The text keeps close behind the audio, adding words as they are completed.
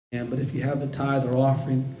But if you have the tithe or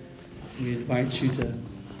offering, we invite you to,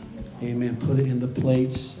 amen, put it in the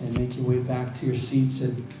plates and make your way back to your seats.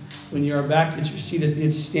 And when you are back at your seat, if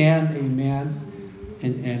you'd stand, amen,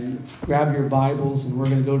 and grab your Bibles, and we're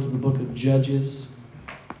going to go to the book of Judges.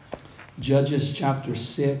 Judges chapter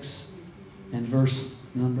 6 and verse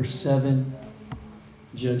number 7.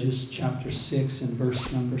 Judges chapter 6 and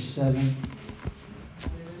verse number 7.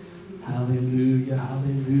 Hallelujah,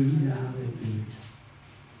 hallelujah, hallelujah.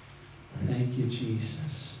 Thank you,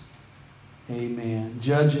 Jesus. Amen.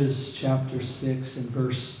 Judges chapter 6 and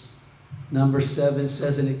verse number 7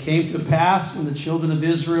 says, "And it came to pass when the children of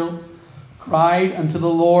Israel cried unto the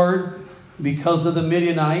Lord because of the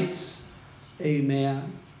Midianites," amen,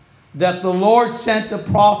 "that the Lord sent a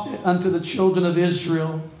prophet unto the children of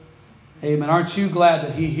Israel." Amen. Aren't you glad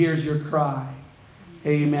that He hears your cry?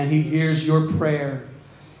 Amen. He hears your prayer.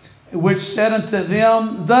 "Which said unto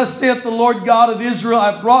them, Thus saith the Lord God of Israel,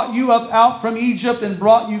 I brought you up out from Egypt and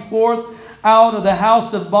brought you forth out of the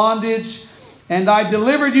house of bondage. And I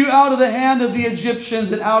delivered you out of the hand of the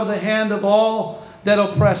Egyptians and out of the hand of all that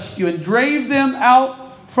oppressed you, and drave them out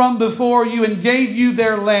from before you and gave you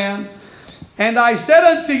their land. And I said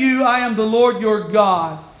unto you, I am the Lord your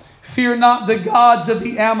God. Fear not the gods of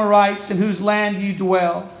the Amorites in whose land ye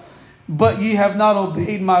dwell. But ye have not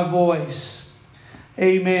obeyed my voice."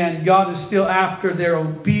 Amen. God is still after their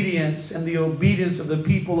obedience and the obedience of the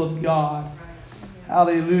people of God.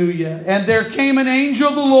 Hallelujah. "And there came an angel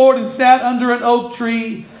of the Lord and sat under an oak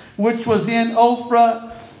tree, which was in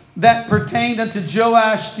Ophrah, that pertained unto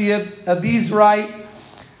Joash the Abiezrite."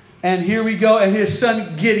 And here we go. "And his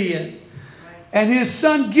son Gideon. And his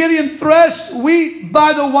son Gideon threshed wheat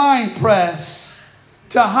by the winepress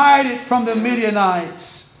to hide it from the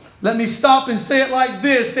Midianites." Let me stop and say it like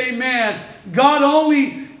this. Amen. God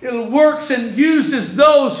only works and uses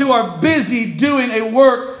those who are busy doing a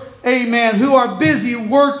work. Amen. Who are busy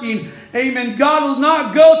working. Amen. God will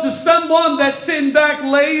not go to someone that's sitting back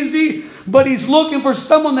lazy, but He's looking for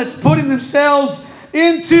someone that's putting themselves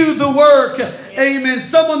into the work. Amen.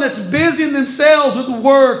 Someone that's busying themselves with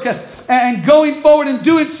work and going forward and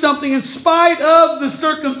doing something in spite of the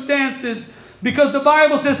circumstances. Because the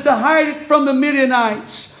Bible says to hide it from the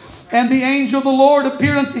Midianites. "And the angel of the Lord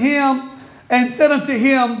appeared unto him and said unto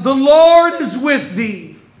him, The Lord is with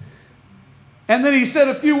thee." And then he said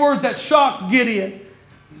a few words that shocked Gideon.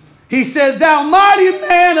 He said, "Thou mighty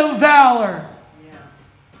man of valor."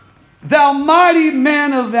 "Thou mighty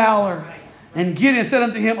man of valor." And Gideon said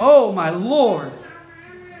unto him, "Oh my Lord,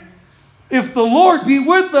 if the Lord be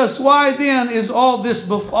with us, why then is all this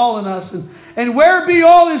befallen us? And where be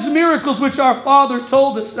all His miracles which our father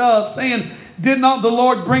told us of, saying, Did not the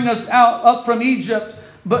Lord bring us up from Egypt?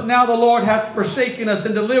 But now the Lord hath forsaken us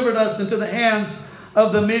and delivered us into the hands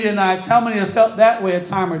of the Midianites." How many have felt that way a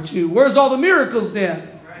time or two? Where's all the miracles then?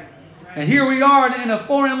 And here we are in a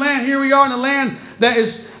foreign land. Here we are in a land that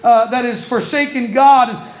is forsaken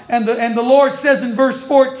God. And the Lord says in verse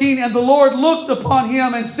 14, "And the Lord looked upon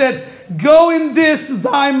him and said, Go in this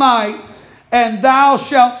thy might, and thou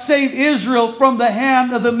shalt save Israel from the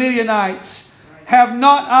hand of the Midianites. Have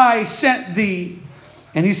not I sent thee?"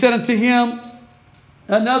 And he said unto him,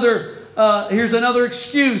 here's another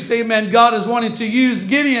excuse. Amen. God is wanting to use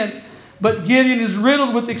Gideon, but Gideon is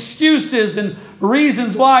riddled with excuses and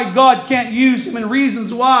reasons why God can't use him and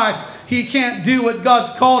reasons why he can't do what God's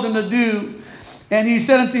called him to do. And he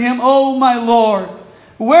said unto him, "O my Lord,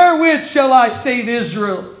 wherewith shall I save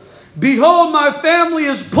Israel? Behold, my family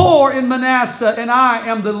is poor in Manasseh, and I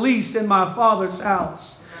am the least in my father's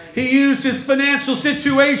house." He used his financial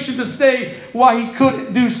situation to say why he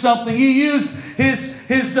couldn't do something. He used his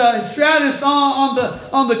status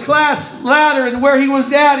on the class ladder and where he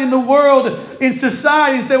was at in the world, in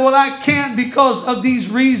society, and said, "Well, I can't because of these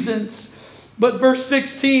reasons." But verse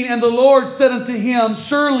 16, "And the Lord said unto him,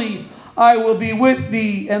 Surely I will be with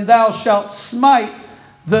thee, and thou shalt smite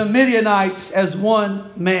the Midianites as one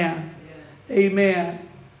man." Amen.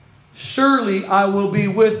 "Surely I will be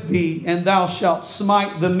with thee, and thou shalt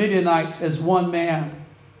smite the Midianites as one man."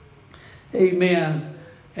 Amen.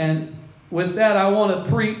 And with that, I want to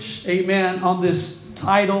preach, amen, on this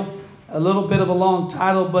title. A little bit of a long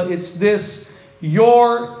title, but it's this: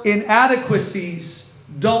 Your inadequacies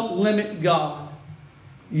don't limit God.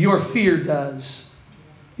 Your fear does.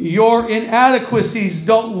 Your inadequacies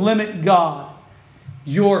don't limit God.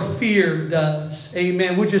 Your fear does.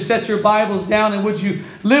 Amen. Would you set your Bibles down and would you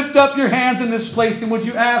lift up your hands in this place and would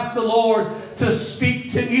you ask the Lord to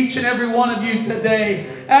speak to each and every one of you today?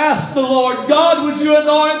 Ask the Lord, God, would you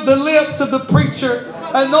anoint the lips of the preacher?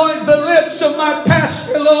 Anoint the lips of my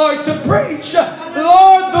pastor, Lord, to preach,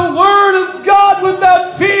 Lord, the word of God without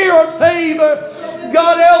fear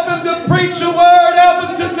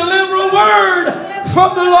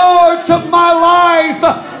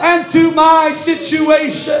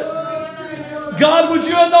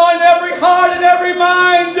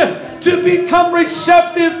become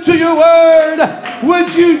receptive to your word.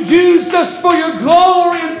 Would you use us for your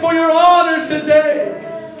glory and for your honor today?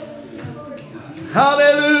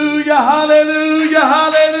 Hallelujah, hallelujah,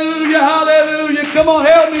 hallelujah, hallelujah. Come on,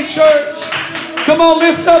 help me, church. Come on,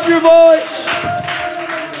 lift up your voice.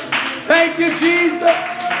 Thank you, Jesus.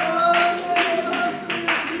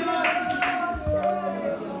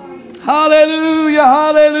 Hallelujah,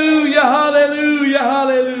 hallelujah, hallelujah,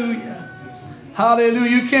 hallelujah. Hallelujah.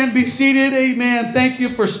 You can be seated. Amen. Thank you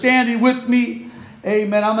for standing with me.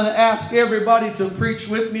 Amen. I'm going to ask everybody to preach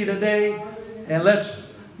with me today. And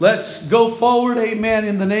let's go forward. Amen.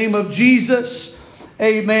 In the name of Jesus.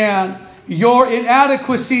 Amen. Your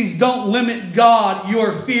inadequacies don't limit God.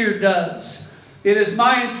 Your fear does. It is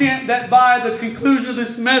my intent that by the conclusion of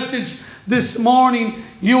this message this morning,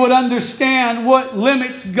 you would understand what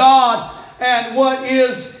limits God and what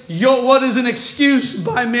is an excuse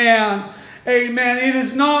by man. Amen. It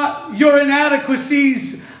is not your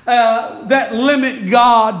inadequacies that limit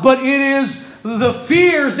God, but it is the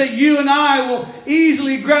fears that you and I will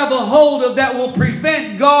easily grab a hold of that will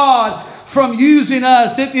prevent God from using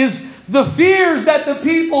us. It is the fears that the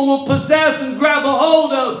people will possess and grab a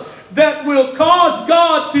hold of that will cause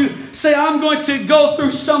God to say, I'm going to go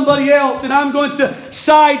through somebody else and I'm going to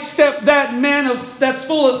sidestep that man that's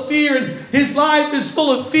full of fear, and his life is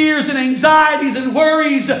full of fears and anxieties and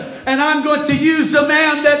worries, and I'm going to use a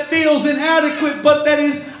man that feels inadequate but that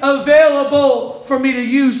is available for me to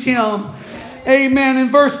use him. Amen. In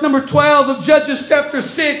verse number 12 of Judges chapter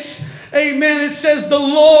 6, amen, it says, the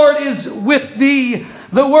Lord is with thee.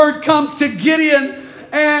 The word comes to Gideon,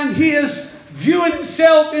 and he is viewing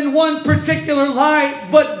himself in one particular light,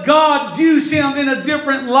 but God views him in a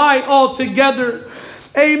different light altogether.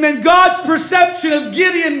 Amen. God's perception of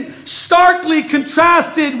Gideon starkly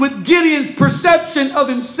contrasted with Gideon's perception of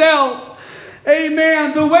himself.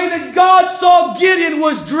 Amen. The way that God saw Gideon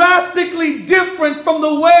was drastically different from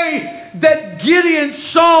the way that Gideon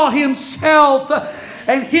saw himself.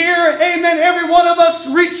 And here, amen, every one of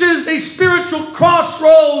us reaches a spiritual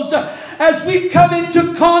crossroads as we come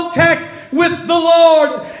into contact with the Lord.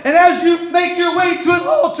 And as you make your way to an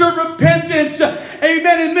altar of repentance,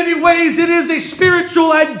 amen, in many ways it is a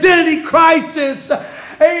spiritual identity crisis.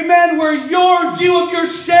 Amen, where your view of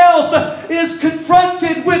yourself is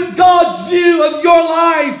confronted with God's view of your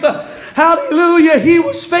life. Hallelujah. He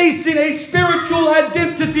was facing a spiritual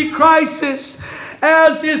identity crisis,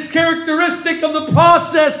 as is characteristic of the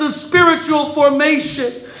process of spiritual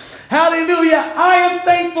formation. Hallelujah. I am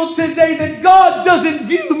thankful today that God doesn't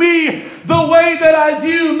view me the way that I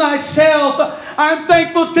view myself. I'm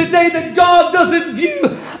thankful today that God doesn't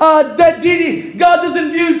view God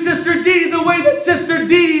doesn't view Sister Dee the way that Sister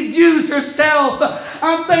Dee views herself.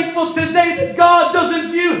 I'm thankful today that God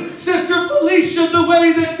doesn't view Sister Felicia the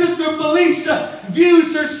way that Sister Felicia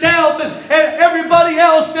views herself and everybody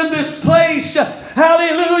else in this place.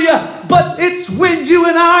 Hallelujah. But it's when you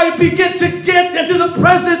and I begin to get into the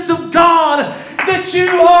presence of God that you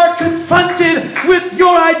are confronted with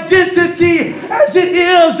your identity as it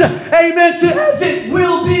is, amen, as it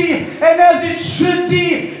will be and as it should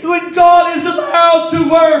be when God is allowed to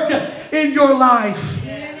work in your life.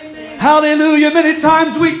 Hallelujah. Many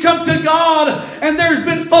times we come to God, and there's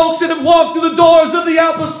been folks that have walked through the doors of the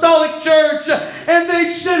apostolic church, and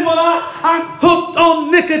they've said, well, I'm hooked on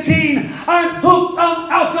nicotine. I'm hooked on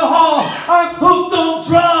alcohol. I'm hooked on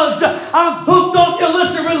drugs. I'm hooked on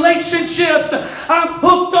illicit relationships. I'm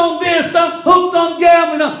hooked on this. I'm hooked on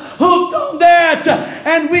gambling. I'm hooked on that.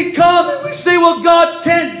 And we come and we say, well, God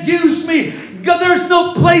can't use me. God, there's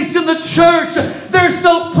no place in the church. There's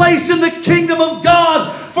no place in the kingdom of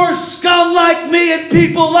God for scum like me and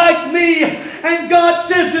people like me. And God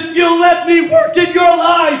says, if you'll let me work in your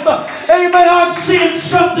life, amen, I'm seeing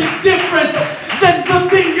something different than the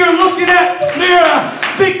thing you're looking at in the mirror.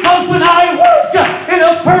 Because when I work in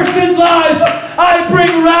a person's life, I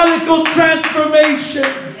bring radical transformation.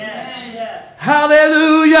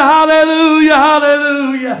 Hallelujah, hallelujah,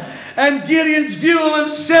 hallelujah. And Gideon's view of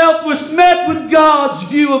himself was met with God's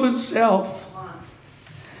view of himself.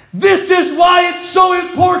 This is why it's so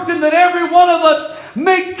important that every one of us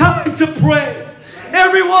make time to pray.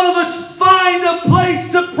 Every one of us find a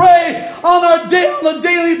place to pray on a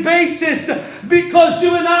daily basis, because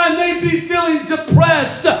you and I may be feeling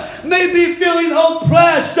depressed, may be feeling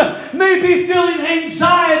oppressed, may be feeling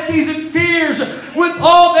anxieties and fears with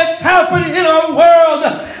all that's happening in our world,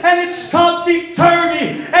 and it's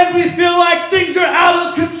topsy-turvy, and we feel like things are out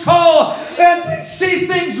of control, and we see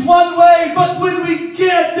things one way, but when we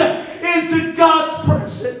get into God's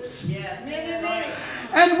presence,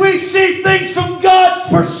 and we see things from God's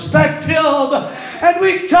perspective, and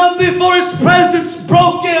we come before His presence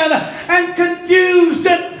broken and confused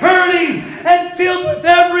and hurting and filled with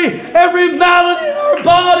every malady in our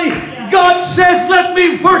body. God says, let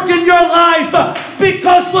me work in your life,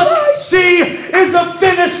 because what I see is a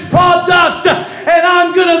finished product, and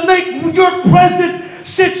I'm going to make your present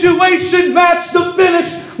situation match the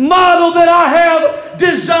finished model that I have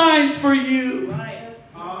designed for you.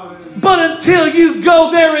 But until you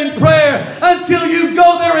go there in prayer, until you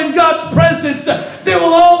go there in God's presence, there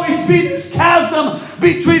will always be this chasm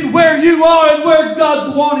between where you are and where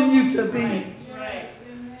God's wanting you to be.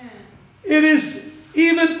 It is,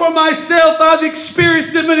 even for myself, I've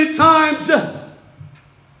experienced it many times.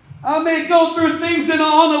 I may go through things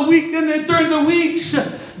on a weekend and during the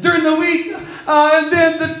week, and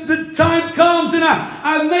then the time comes and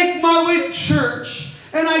I make my way to church.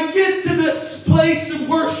 And I get to this place of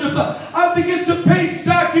worship. I begin to pace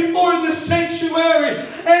back and forth in the sanctuary.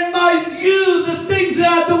 And my view,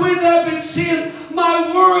 the way that I've been seeing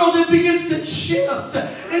my world, it begins to shift.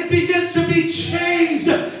 It begins to be changed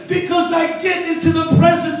because I get into the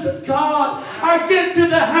presence of God. I get to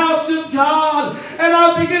the house of God. And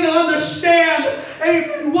I begin to understand,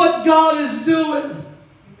 amen, what God is doing.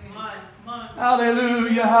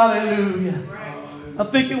 Hallelujah, hallelujah. I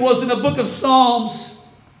think it was in the book of Psalms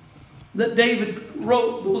that David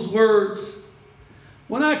wrote those words.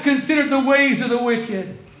 When I considered the ways of the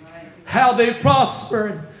wicked, how they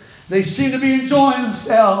prospered, they seem to be enjoying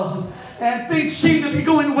themselves, and things seem to be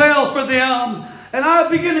going well for them. And I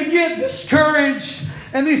begin to get discouraged.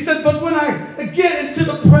 And he said, but when I get into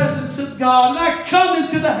the presence of God, and I come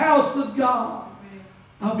into the house of God,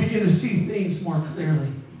 I'll begin to see things more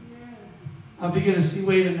clearly. I'll begin to see,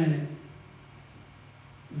 wait a minute,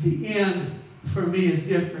 the end for me is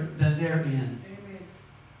different than their end. Amen.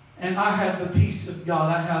 And I have the peace of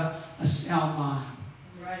God. I have a sound mind.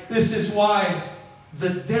 Right. This is why the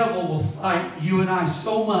devil will fight you and I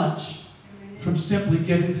so much from simply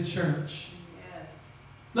getting to church. Yes.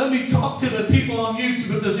 Let me talk to the people on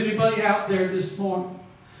YouTube if there's anybody out there this morning.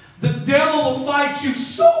 The devil will fight you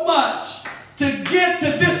so much to get to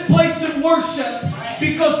this place of worship,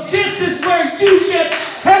 because this is where you get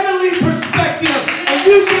heavenly perspective and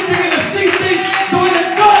you can begin to see things the way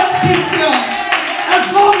that God sees them. As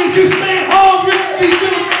long as you stay at home, you're going to be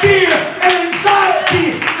filled with fear and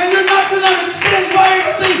anxiety, and you're not going to understand why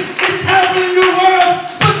everything is happening in your world.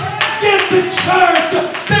 But get to church.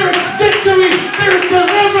 There is victory. There is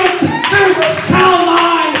deliverance. There is a sound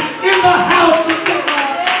mind in the house of God.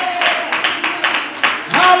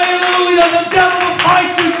 Hallelujah. The devil will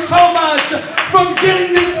fight you so much from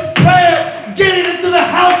getting into prayer, getting into the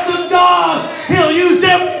house of God. He'll use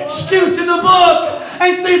every excuse in the book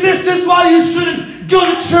and say, this is why you shouldn't go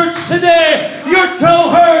to church today. Your toe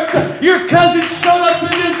hurts. Your cousin showed up to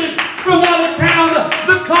visit from out of town.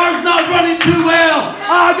 The car's not running too well.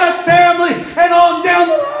 I got family and on down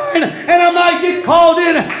the line, and I might get called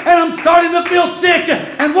in and I'm starting to feel sick.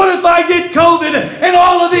 And what if I get COVID and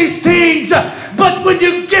all of these things? But when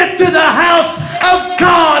you get to the house of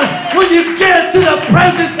God, when you get to the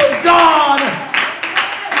presence of God,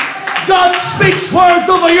 God speaks words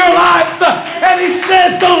over your life, and He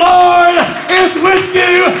says, the Lord is with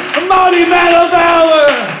you, mighty man of valor.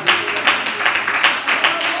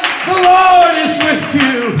 The Lord is with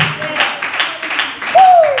you.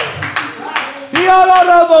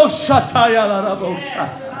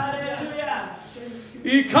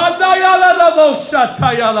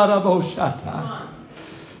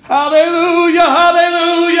 Hallelujah,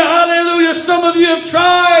 hallelujah, hallelujah. Some of you have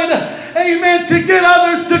tried, amen, to get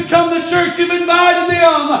others to come to church. You've invited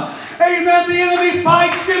them. Amen. The enemy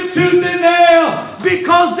fights them tooth and nail,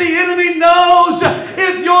 because the enemy knows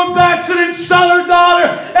if your backslidden son or daughter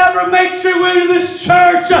ever makes their way to this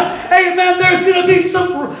church, amen, there's going to be some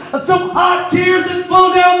hot tears that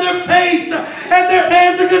flow down their face, and their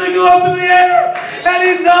hands are going to go up in the air. And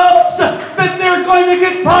he knows that they're going to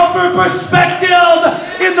get proper perspective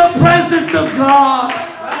in the presence of God.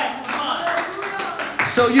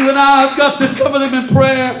 So you and I have got to cover them in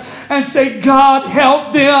prayer and say, God,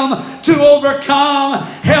 help them to overcome.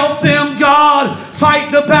 Help them, God,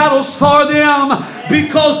 fight the battles for them.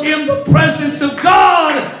 Because in the presence of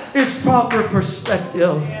God is proper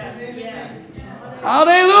perspective.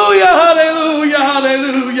 Hallelujah, hallelujah,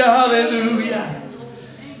 hallelujah, hallelujah.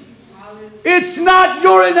 It's not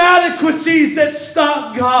your inadequacies that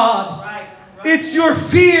stop God. It's your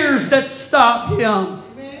fears that stop Him.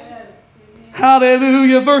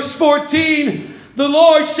 Hallelujah. Verse 14. The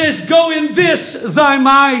Lord says, go in this thy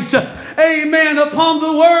might. Amen. Upon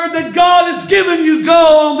the word that God has given you, go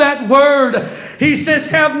on that word. He says,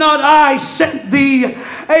 have not I sent thee?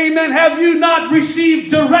 Amen. Have you not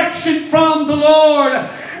received direction from the Lord?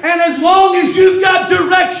 And as long as you've got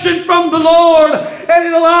direction from the Lord and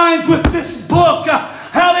it aligns with this book,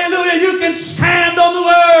 hallelujah, you can stand on the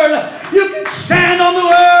Word. You can stand on the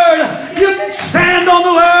Word. You can stand on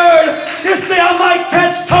the Word. You say, I might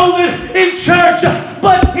catch COVID in church,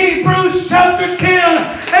 but Hebrews chapter 10,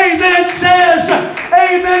 amen, says,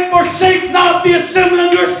 amen, forsake not the assembling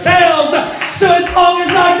of yourselves. So as long as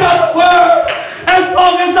I got a word, as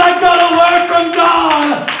long as I got a word from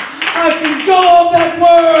God, I can go on that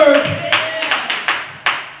word.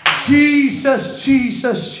 Jesus,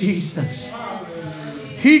 Jesus, Jesus.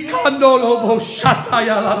 He kandolobo shata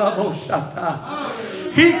yalarabo shata.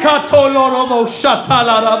 He katolorobo shata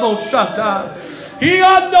larabo shata. He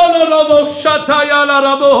andolorobo shata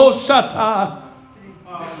yalarabo shata.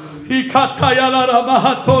 He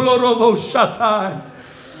katayalarabaha tolorobo shata.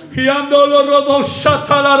 He andolorobo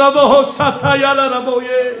shata larabo shata yalarabo ye.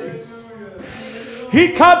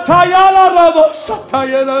 He katayalarabo shata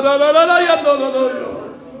yalarabo.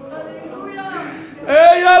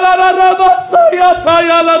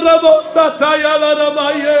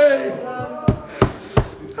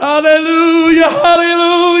 Hallelujah,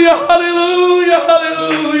 hallelujah, hallelujah,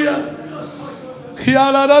 hallelujah.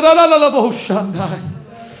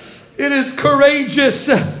 It is courageous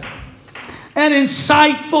and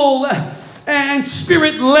insightful and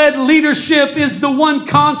spirit-led leadership is the one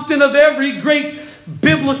constant of every great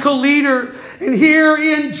biblical leader. And here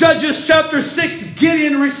in Judges chapter 6,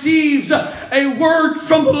 Gideon receives a word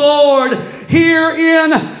from the Lord. Here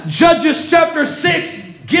in Judges chapter 6,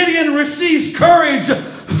 Gideon receives courage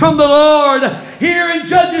from the Lord. Here in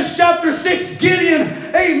Judges chapter 6, Gideon,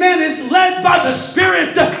 amen, is led by the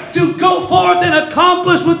Spirit to go forth and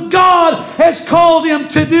accomplish what God has called him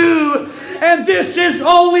to do. And this is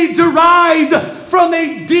only derived from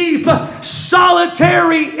a deep,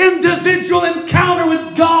 solitary, individual encounter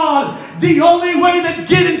with God. The only way that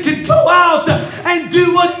Gideon could go out and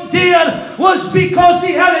do what he did was because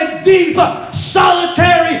he had a deep,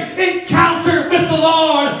 solitary encounter with the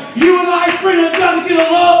Lord. You and I, friend, have got to get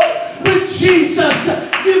along with Jesus.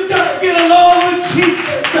 You've got to get along with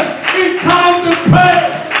Jesus in times of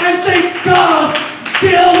prayer and say, God,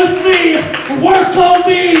 deal with me, work on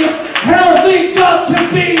me, help me, God, to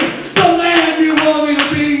be the man you want me to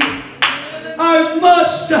be.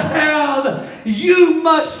 You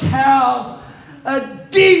must have a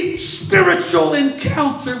deep spiritual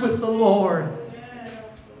encounter with the Lord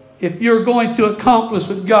if you're going to accomplish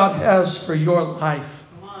what God has for your life.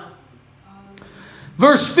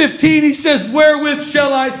 Verse 15, he says, wherewith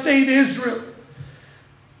shall I say to Israel,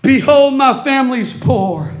 behold, my family's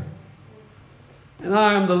poor, and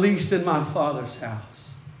I am the least in my father's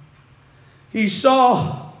house. He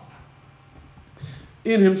saw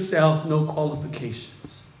in himself no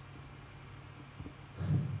qualifications.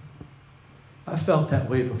 I felt that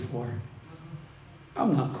way before.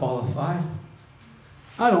 I'm not qualified.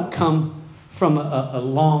 I don't come from a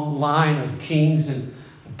long line of kings and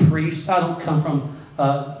priests. I don't come from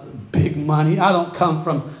big money. I don't come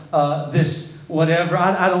from this whatever.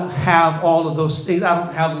 I don't have all of those things. I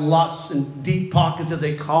don't have lots and deep pockets, as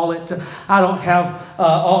they call it. I don't have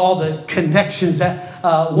all the connections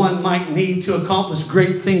that one might need to accomplish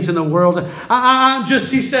great things in the world. I'm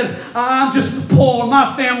just poor.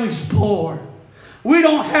 My family's poor. We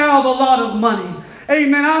don't have a lot of money.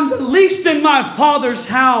 Amen. I'm the least in my father's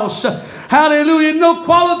house. Hallelujah. No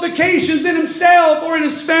qualifications in himself or in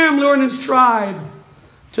his family or in his tribe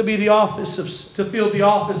to fill the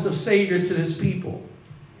office of Savior to his people.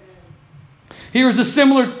 Here's a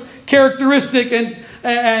similar characteristic and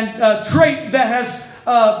trait that has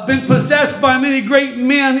been possessed by many great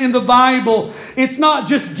men in the Bible. It's not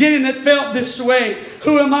just Gideon that felt this way.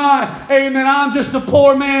 Who am I? Amen. I'm just a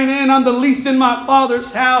poor man and I'm the least in my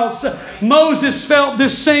father's house. Moses felt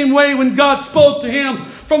this same way when God spoke to him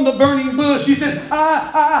from the burning bush. He said,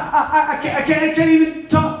 I can't even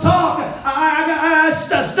talk. I got a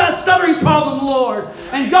stuttering problem, Lord.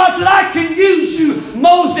 And God said, I can use you,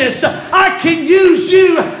 Moses. I can use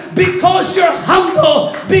you because you're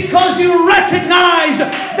humble, because you recognize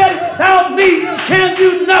that without me you can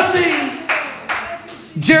do nothing.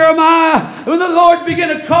 Jeremiah, when the Lord began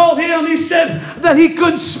to call him, he said that he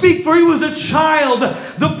couldn't speak for he was a child.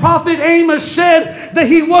 The prophet Amos said that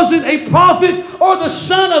he wasn't a prophet or the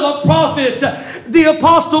son of a prophet. The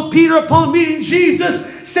apostle Peter, upon meeting Jesus,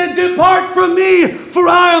 said, depart from me, for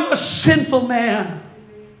I am a sinful man.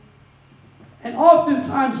 And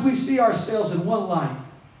oftentimes we see ourselves in one light.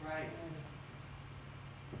 Right.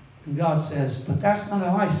 And God says, but that's not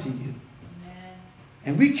how I see you. Amen.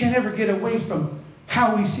 And we can't ever get away from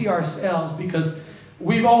how we see ourselves, because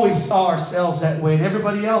we've always saw ourselves that way, and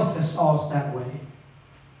everybody else has saw us that way.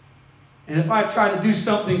 And if I try to do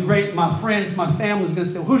something great, my friends, my family is going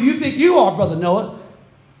to say, who do you think you are, Brother Noah?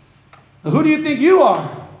 Who do you think you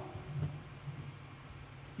are?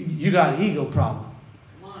 You got an ego problem.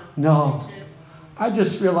 No. I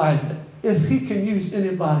just realized that if He can use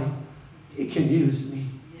anybody, He can use me.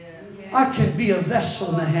 I can be a vessel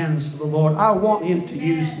in the hands of the Lord. I want Him to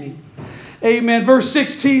use me. Amen. Verse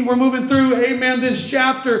 16, we're moving through, amen, this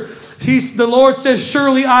chapter. The Lord says,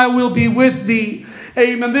 surely I will be with thee.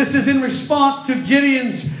 Amen. This is in response to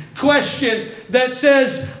Gideon's question that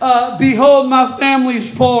says, behold, my family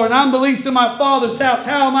is poor, and I'm the least in my father's house.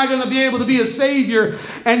 How am I going to be able to be a Savior?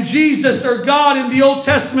 And Jesus, or God in the Old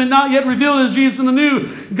Testament, not yet revealed as Jesus in the New,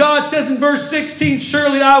 God says in verse 16,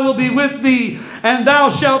 surely I will be with thee, and thou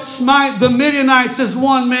shalt smite the Midianites as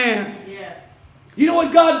one man. Yes. You know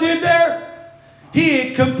what God did there?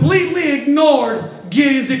 He completely ignored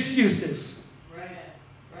Gideon's excuses.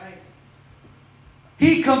 Right.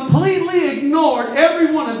 He completely ignored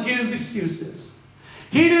every one of Gideon's excuses.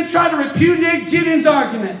 He didn't try to repudiate Gideon's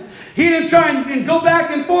argument. He didn't try and go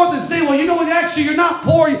back and forth and say, well, you know what, actually you're not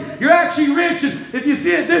poor, you're actually rich. And if you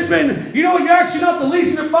see it this way, you know what, you're actually not the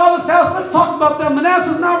least in your father's house. Let's talk about that.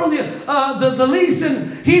 Manasseh's not really the least.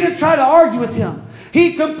 And he didn't try to argue with him.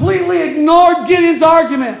 He completely ignored Gideon's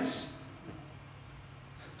arguments.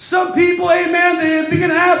 Some people, amen, they begin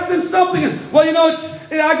to ask them something. And, well, you know,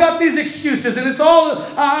 I got these excuses, and it's all,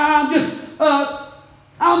 I'm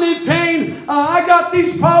in pain. I got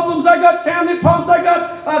these problems. I got family problems. I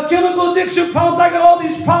got chemical addiction problems. I got all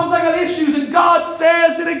these problems. I got issues. And God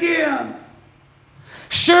says it again.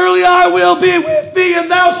 Surely I will be with thee, and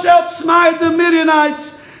thou shalt smite the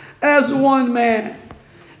Midianites as one man.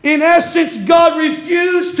 In essence, God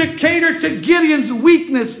refused to cater to Gideon's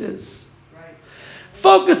weaknesses.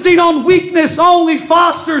 Focusing on weakness only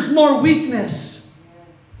fosters more weakness.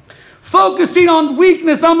 Focusing on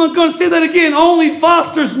weakness, I'm going to say that again, only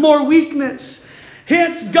fosters more weakness.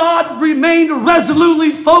 Hence, God remained resolutely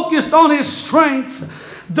focused on His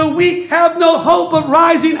strength. The weak have no hope of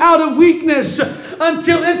rising out of weakness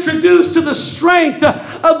until introduced to the strength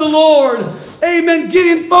of the Lord. Amen.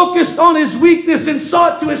 Gideon focused on his weakness and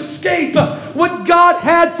sought to escape what God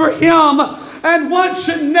had for him. And one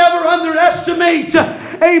should never underestimate,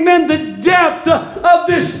 amen, the depth of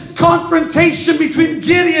this confrontation between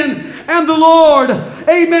Gideon and the Lord.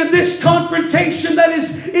 Amen. This confrontation that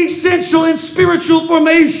is essential in spiritual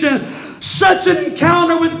formation. Such an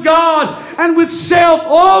encounter with God and with self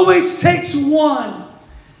always takes one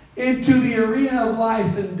into the arena of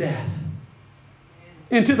life and death.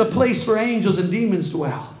 Into the place where angels and demons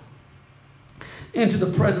dwell. Into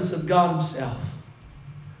the presence of God Himself.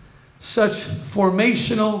 Such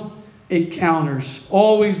formational encounters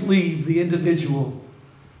always leave the individual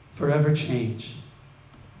forever changed.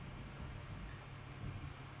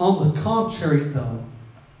 On the contrary, though,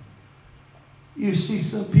 you see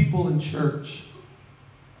some people in church,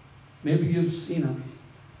 maybe you've seen them,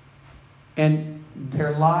 and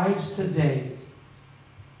their lives today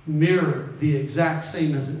mirror the exact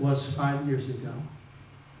same as it was 5 years ago.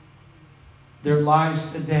 Their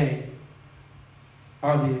lives today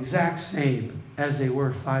are the exact same as they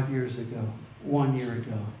were 5 years ago, 1 year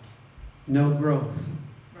ago. No growth.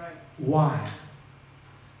 Right. Why?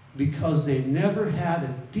 Because they never had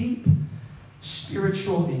a deep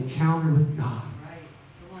spiritual encounter with God. Right.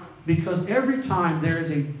 Come on. Because every time there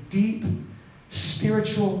is a deep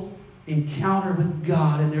spiritual encounter with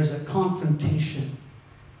God and there's a confrontation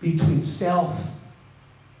between self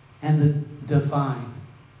and the divine,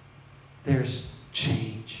 there's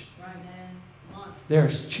change.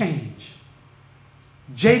 There's change.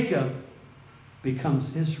 Jacob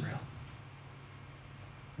becomes Israel.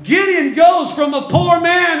 Gideon goes from a poor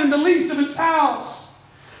man in the least of his house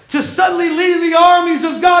to suddenly leading the armies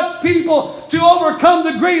of God's people to overcome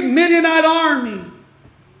the great Midianite army.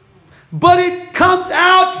 But it comes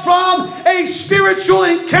out from a spiritual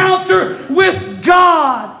encounter with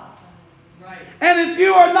God. And if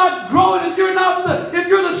you are not growing, if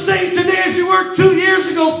you're the same today as you were 2 years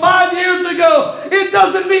ago, 5 years ago, it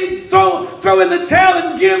doesn't mean throw in the towel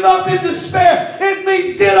and give up in despair. It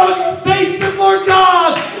means get on your face before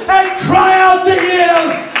God and cry out to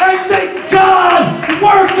Him and say, God,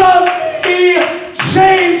 work on me,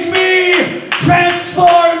 change me,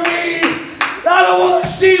 transform me. I don't want to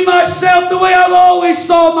see myself the way I've always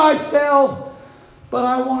saw myself, but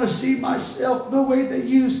I want to see myself the way that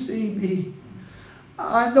You see me.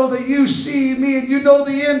 I know that You see me and You know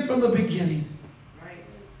the end from the beginning. Right.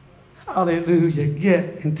 Hallelujah.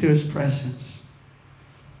 Get into His presence.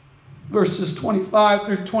 verses 25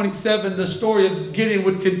 through 27, the story of Gideon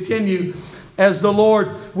would continue as the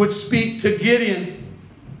Lord would speak to Gideon.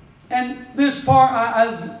 And this part,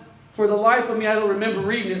 I've for the life of me, I don't remember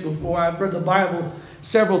reading it before. I've read the Bible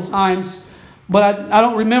several times, but I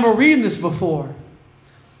don't remember reading this before.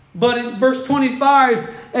 But in verse 25,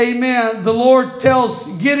 amen, the Lord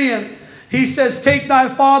tells Gideon, he says, take thy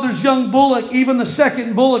father's young bullock, even the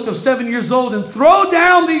second bullock of 7 years old, and throw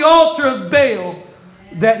down the altar of Baal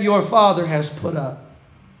that your father has put up,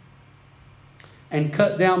 and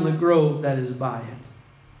cut down the grove that is by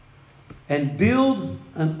it, and build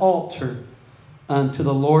an altar unto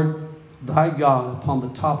the Lord thy God upon the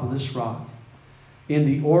top of this rock, in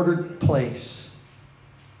the ordered place.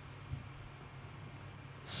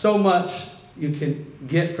 So much you can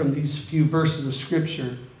get from these few verses of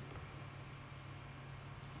Scripture.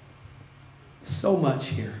 So much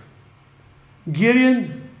here.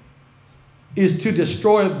 Gideon is to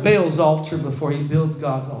destroy Baal's altar before he builds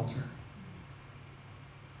God's altar.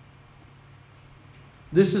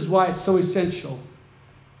 This is why it's so essential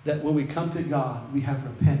that when we come to God, we have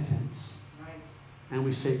repentance. Right. And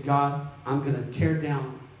we say, God, I'm going to tear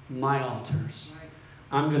down my altars. Right.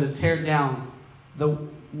 I'm going to tear down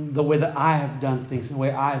the way that I have done things, the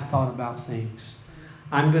way I have thought about things.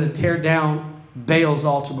 I'm going to tear down Baal's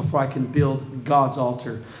altar before I can build God's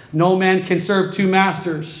altar. No man can serve two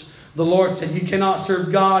masters. The Lord said, you cannot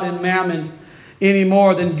serve God and Mammon any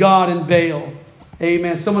more than God and Baal.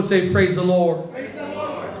 Amen. Someone say, praise the Lord. Praise the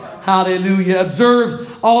Lord. Hallelujah. Observe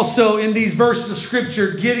also in these verses of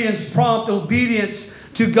Scripture Gideon's prompt obedience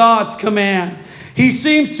to God's command. He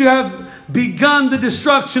seems to have begun the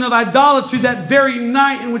destruction of idolatry that very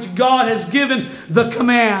night in which God has given the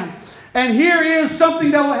command. And here is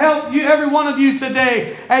something that will help you, every one of you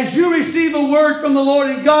today, as you receive a word from the Lord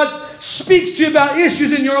and God speaks to you about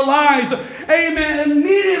issues in your life. Amen.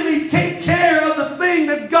 Immediately take care of the thing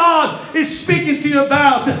that God is speaking to you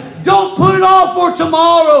about. Don't put it off for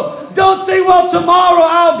tomorrow. Don't say, well, tomorrow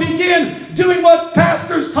I'll begin doing what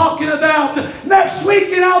Pastor's talking about. Next week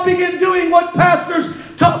and I'll begin doing what Pastor's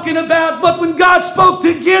talking about. But when God spoke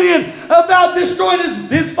to Gideon about destroying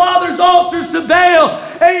his father's altars to Baal,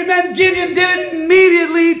 amen, Gideon did it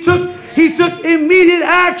immediately. He took immediate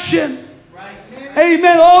action. Right.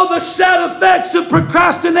 Amen. All the sad effects of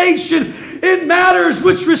procrastination in matters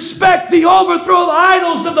which respect the overthrow of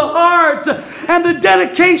idols of the heart and the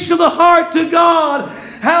dedication of the heart to God.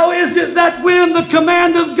 How is it that when the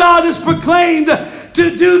command of God is proclaimed to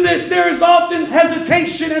do this, there is often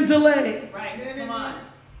hesitation and delay? Right. Come on.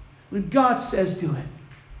 When God says do it,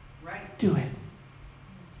 right, do it.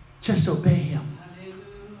 Just obey Him. Hallelujah.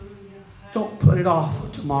 Don't put it off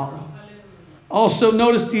for tomorrow. Hallelujah. Also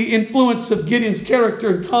notice the influence of Gideon's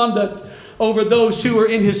character and conduct over those who were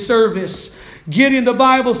in his service. Gideon, the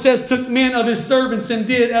Bible says, took men of his servants and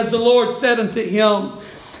did as the Lord said unto him.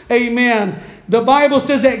 Amen. The Bible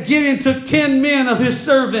says that Gideon took 10 men of his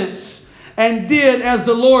servants and did as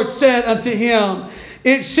the Lord said unto him.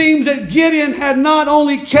 It seems that Gideon had not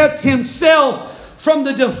only kept himself from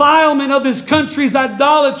the defilement of his country's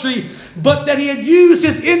idolatry, but that he had used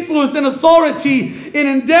his influence and authority in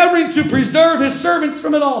endeavoring to preserve his servants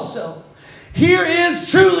from it also. Here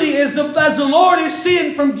is truly, as the Lord is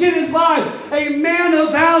seeing from Gideon's life, a man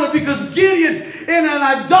of valor, because Gideon, in an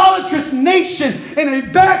idolatrous nation, in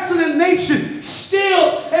a backslidden nation,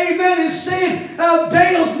 still, amen, is saying,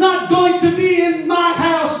 Baal's not going to be in my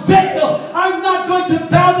house. Baal, I'm not going to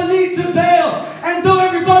bow the knee to Baal. And though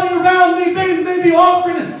everybody around me may be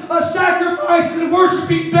offering a sacrifice and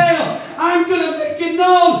worshiping Baal, I'm going to make it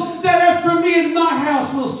known that as for me and my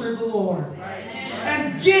house, we'll serve the Lord.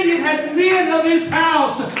 And Gideon had men of his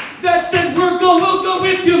house that said, we'll go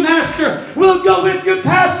with you, Master. We'll go with you,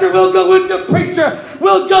 Pastor. We'll go with you, Preacher.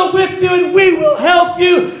 We'll go with you and we will help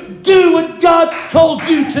you do what God's told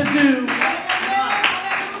you to do.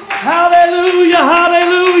 Hallelujah,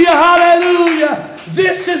 hallelujah, hallelujah.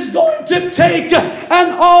 This is going to take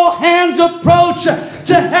an all-hands approach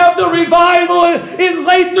to have the revival in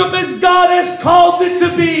Lathrop as God has called it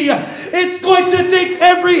to be. It's going to take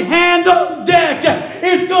every hand on deck.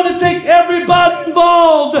 It's going to take everybody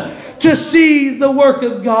involved to see the work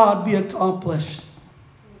of God be accomplished.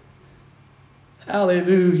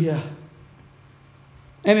 Hallelujah.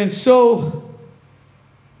 And so,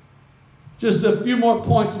 just a few more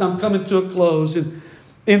points and I'm coming to a close.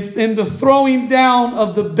 In the throwing down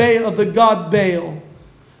of the god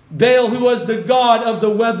Baal, who was the god of the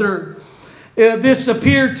weather, this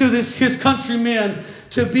appeared to his countrymen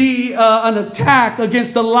to be an attack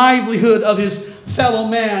against the livelihood of his fellow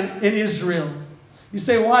man in Israel. You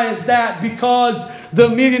say, why is that? Because the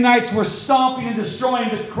Midianites were stomping and destroying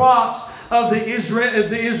the crops of the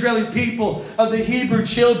Israeli people, of the Hebrew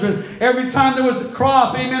children. Every time there was a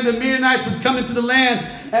crop, amen, the Midianites would come into the land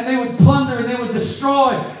and they would plunder and they would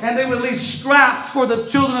destroy and they would leave scraps for the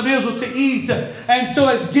children of Israel to eat. And so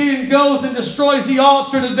as Gideon goes and destroys the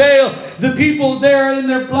altar to Baal, the people there in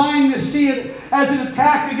their blindness see it as an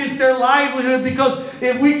attack against their livelihood, because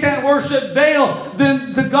if we can't worship Baal,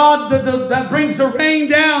 then the God that brings the rain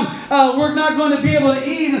down, we're not going to be able to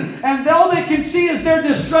eat. And all they can see is their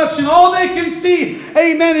destruction. All they can see,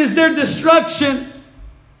 amen, is their destruction.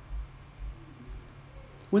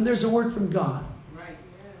 When there's a word from God,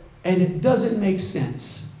 and it doesn't make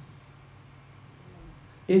sense,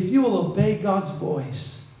 if you will obey God's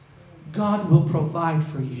voice, God will provide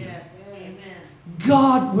for you. Yes. Amen.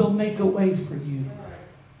 God will make a way for you.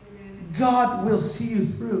 God will see you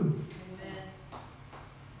through.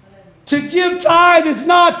 To give tithe is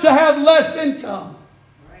not to have less income.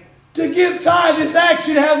 To give tithe is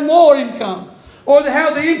actually to have more income, or to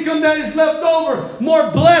have the income that is left over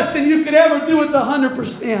more blessed than you could ever do with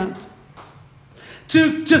 100%.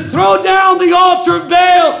 To throw down the altar of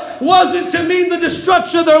Baal wasn't to mean the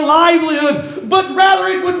destruction of their livelihood, but rather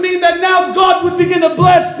it would mean that now God would begin to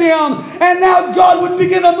bless them, and now God would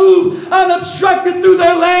begin to move unobstructed through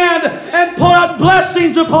their land and pour out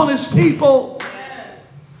blessings upon His people. Yes.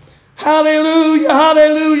 Hallelujah,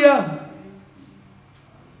 hallelujah.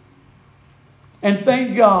 And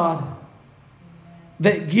thank God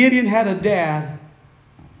that Gideon had a dad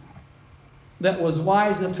that was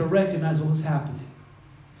wise enough to recognize what was happening.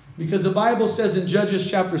 Because the Bible says in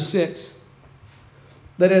Judges chapter 6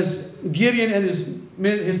 that as Gideon and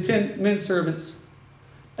his 10 men servants,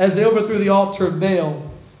 as they overthrew the altar of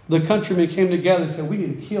Baal, the countrymen came together and said, we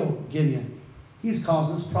need to kill Gideon. He's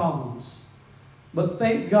causing us problems. But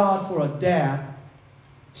thank God for a dad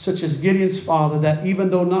such as Gideon's father, that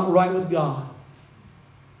even though not right with God,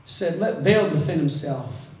 said, let Baal defend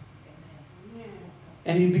himself.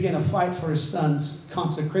 And he began to fight for his son's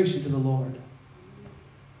consecration to the Lord.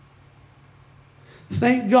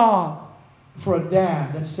 Thank God for a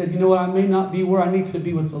dad that said, you know what, I may not be where I need to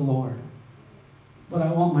be with the Lord, but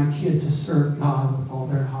I want my kid to serve God with all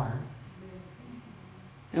their heart.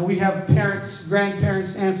 And we have parents,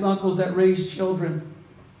 grandparents, aunts, uncles that raise children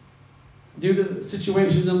due to the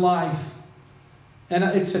situations in life. And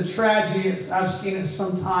it's a tragedy. I've seen it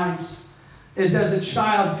sometimes. Is as a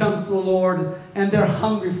child comes to the Lord and they're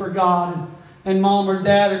hungry for God. And mom or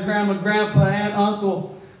dad or grandma, grandpa, aunt, uncle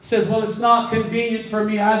says, well, it's not convenient for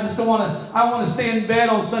me. I just don't want to. I want to stay in bed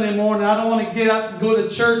on Sunday morning. I don't want to get up and go to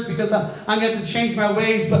church because I'm going to change my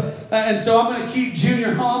ways. And so I'm going to keep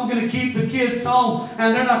Junior home. I'm going to keep the kids home.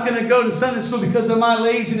 And they're not going to go to Sunday school because of my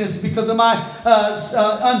laziness, because of my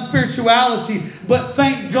unspirituality. But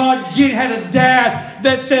thank God Gideon had a dad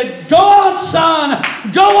that said, go on, son.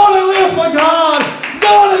 Go on and live for God. Go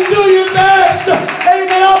on and do your best.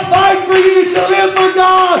 Amen. I'll fight for you to live for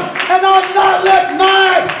God. And I'll not let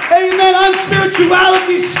my, amen,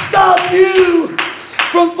 unspirituality stop you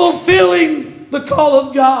from fulfilling the call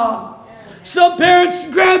of God. Some parents,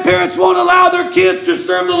 grandparents won't allow their kids to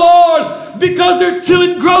serve the Lord because they're too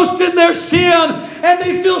engrossed in their sin and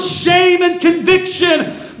they feel shame and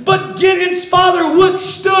conviction. But Gideon's father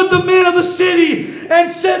withstood the men of the city and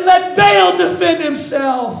said, let Baal defend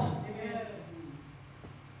himself. Amen.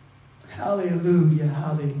 Hallelujah,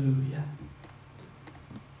 hallelujah.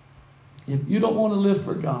 If you don't want to live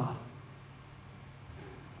for God,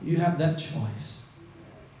 you have that choice.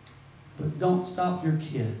 But don't stop your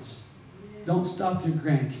kids. Don't stop your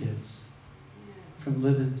grandkids from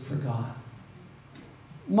living for God.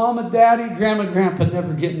 Mama, daddy, grandma, grandpa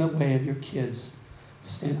never get in the way of your kids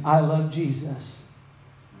saying, I love Jesus.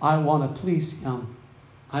 I want to please Him.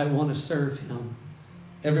 I want to serve Him.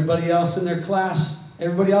 Everybody else in their class,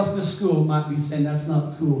 everybody else in the school might be saying, that's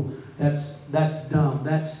not cool. That's dumb.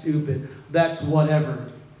 That's stupid. That's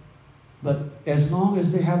whatever. But as long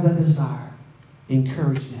as they have that desire,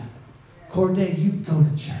 encourage them. Corday, you go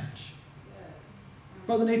to church.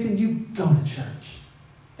 Brother Nathan, you go to church.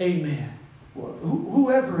 Amen.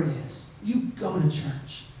 Whoever it is, you go to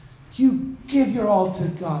church. You give your all to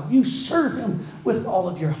God. You serve Him with all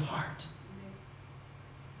of your heart.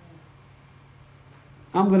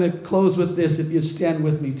 I'm going to close with this if you'd stand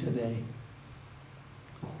with me today.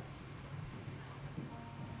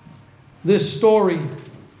 This story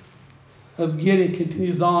of Gideon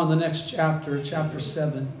continues on in the next chapter, chapter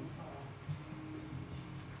 7.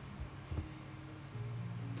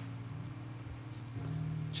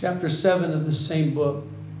 Chapter 7 of the same book.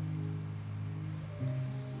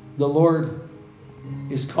 The Lord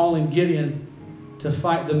is calling Gideon to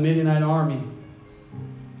fight the Midianite army.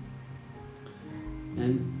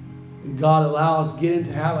 And God allows Gideon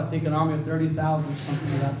to have, I think, an army of 30,000 or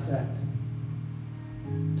something to that effect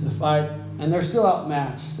to fight. And they're still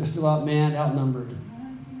outmatched. They're still outmanned, outnumbered.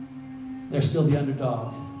 They're still the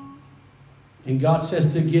underdog. And God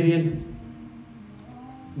says to Gideon,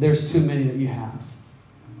 there's too many that you have.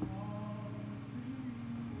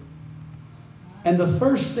 And the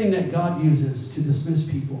first thing that God uses to dismiss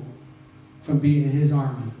people from being in his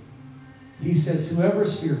army, he says,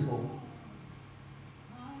 whoever's fearful,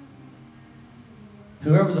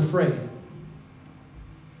 whoever's afraid,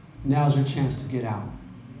 now's your chance to get out.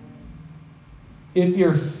 If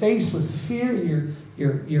you're faced with fear and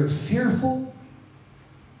you're fearful,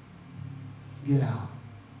 get out.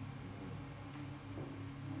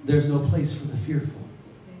 There's no place for the fearful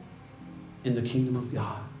in the kingdom of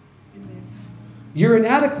God. Your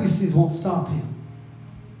inadequacies won't stop him.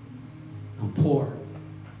 I'm poor.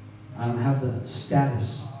 I don't have the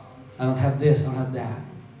status. I don't have this. I don't have that.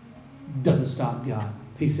 Doesn't stop God.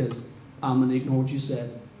 He says, I'm going to ignore what you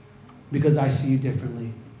said because I see you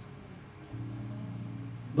differently.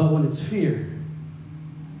 But when it's fear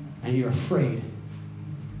and you're afraid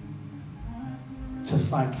to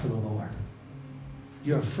fight for the Lord,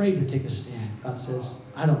 you're afraid to take a stand, God says,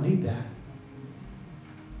 I don't need that.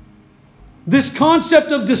 This concept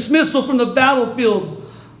of dismissal from the battlefield,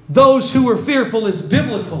 those who are fearful, is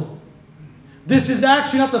biblical. This is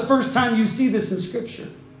actually not the first time you see this in Scripture.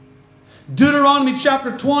 Deuteronomy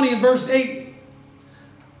chapter 20 and verse 8.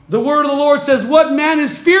 The word of the Lord says, what man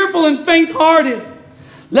is fearful and faint-hearted?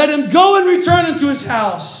 Let him go and return unto his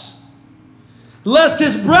house, lest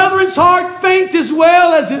his brethren's heart faint as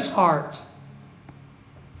well as his heart.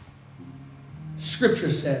 Scripture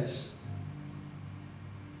says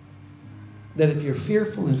that if you're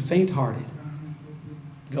fearful and faint-hearted,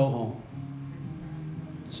 go home.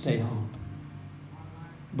 Stay home.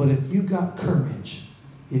 But if you've got courage,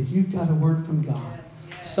 if you've got a word from God,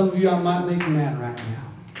 some of you I might make mad right now,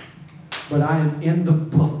 but I am in the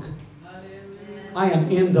book. I am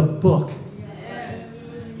in the book.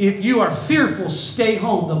 If you are fearful, stay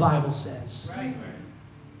home, the Bible says.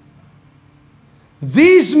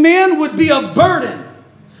 These men would be a burden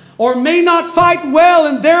or may not fight well,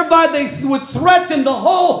 and thereby they would threaten the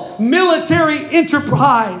whole military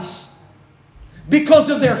enterprise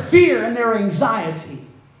because of their fear and their anxiety.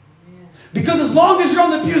 Because as long as you're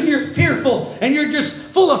on the pews and you're fearful and you're just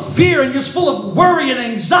full of fear and you're just full of worry and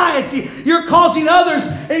anxiety, you're causing others,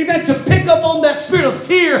 amen, to pick up on that spirit of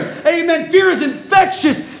fear. Amen. Fear is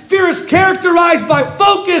infectious. Fear is characterized by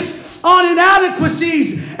focus on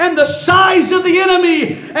inadequacies and the size of the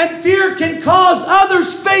enemy. And fear can cause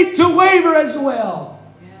others' faith to waver as well.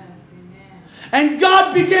 And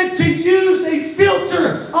God began to use a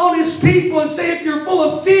filter on his people and say, if you're full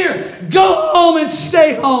of fear, go home and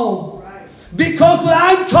stay home. Because what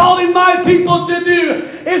I'm calling my people to do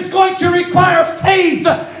is going to require faith.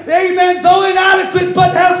 Amen. Though inadequate,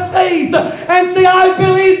 but have faith. And say, I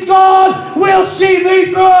believe God will see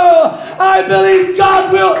me through. I believe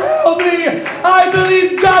God will help me. I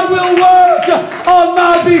believe God will work on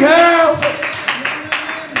my behalf.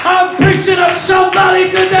 I'm preaching to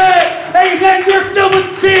somebody today. Amen. You're filled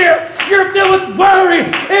with fear. You're filled with worry.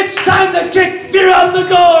 It's time to kick fear out the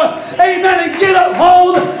door. Amen. And get a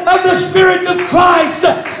hold of the Spirit of Christ.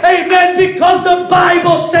 Amen. Because the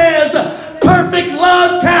Bible says perfect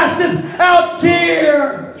love casteth out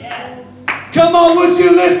fear. Come on, would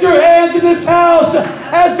you lift your hands in this house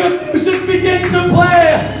as the music begins to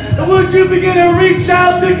play? Would you begin to reach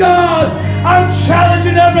out to God? I'm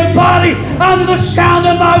challenging everybody under the sound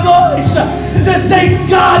of my voice to say,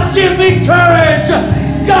 God, give me courage.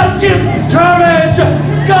 God, give me courage.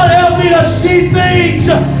 God, help me to see things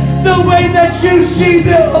the way that you see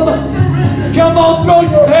them. Come on, throw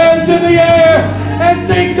your hands in the air and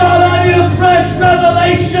say, God, I need a fresh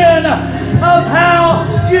revelation of how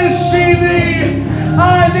you see me.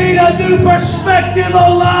 I need a new perspective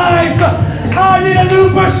on life. I need a new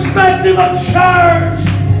perspective of church.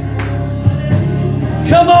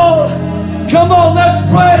 Come on, let's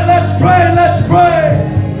pray, let's pray, let's pray.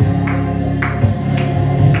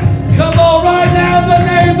 Come on, right now in the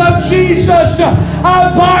name of Jesus,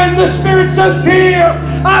 I bind the spirits of fear.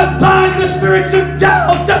 I bind the spirits of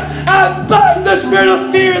doubt. I bind the spirit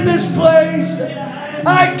of fear in this place.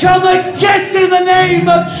 I come against it in the name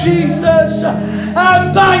of Jesus.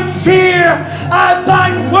 I bind fear. I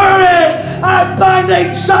bind worry. I bind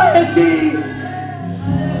anxiety.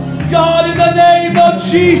 God, in the name of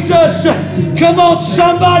Jesus, come on,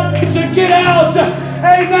 somebody needs to get out,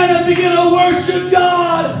 amen, and begin to worship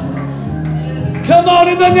God. Come on,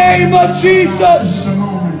 in the name of Jesus.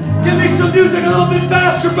 Give me some music a little bit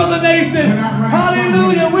faster, Brother Nathan.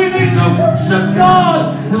 Hallelujah. We need to worship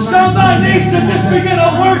God. Somebody needs to just begin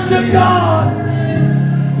to worship God.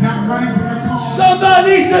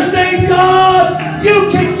 Somebody needs to say, God, you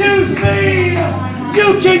can use me.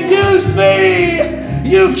 You can use me.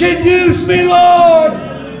 You can use me, Lord.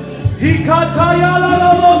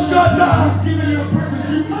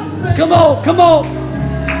 Come on, come on.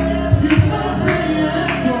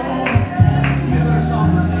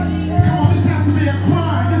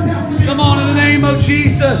 Come on, in the name of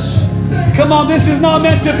Jesus. Come on, this is not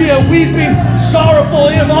meant to be a weeping, sorrowful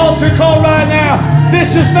altar call right now.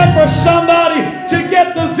 This is meant for somebody to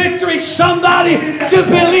get the victory. Somebody to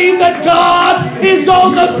believe that God is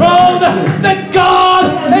on the throne. That God,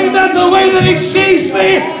 amen, the way that He sees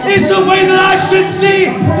me is the way that I should see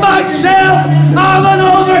myself. I'm an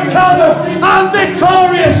overcomer. I'm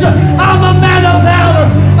victorious. I'm a man of valor.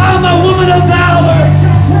 I'm a woman of valor.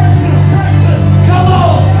 Come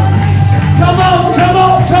on. Come on, come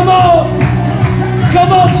on, come on.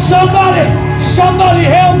 Come on, somebody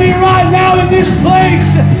help me right now in this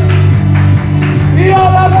place.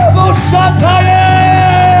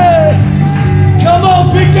 Come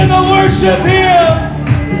on, begin to worship Him.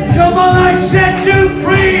 Come on, I set you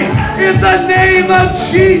free in the name of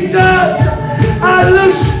Jesus.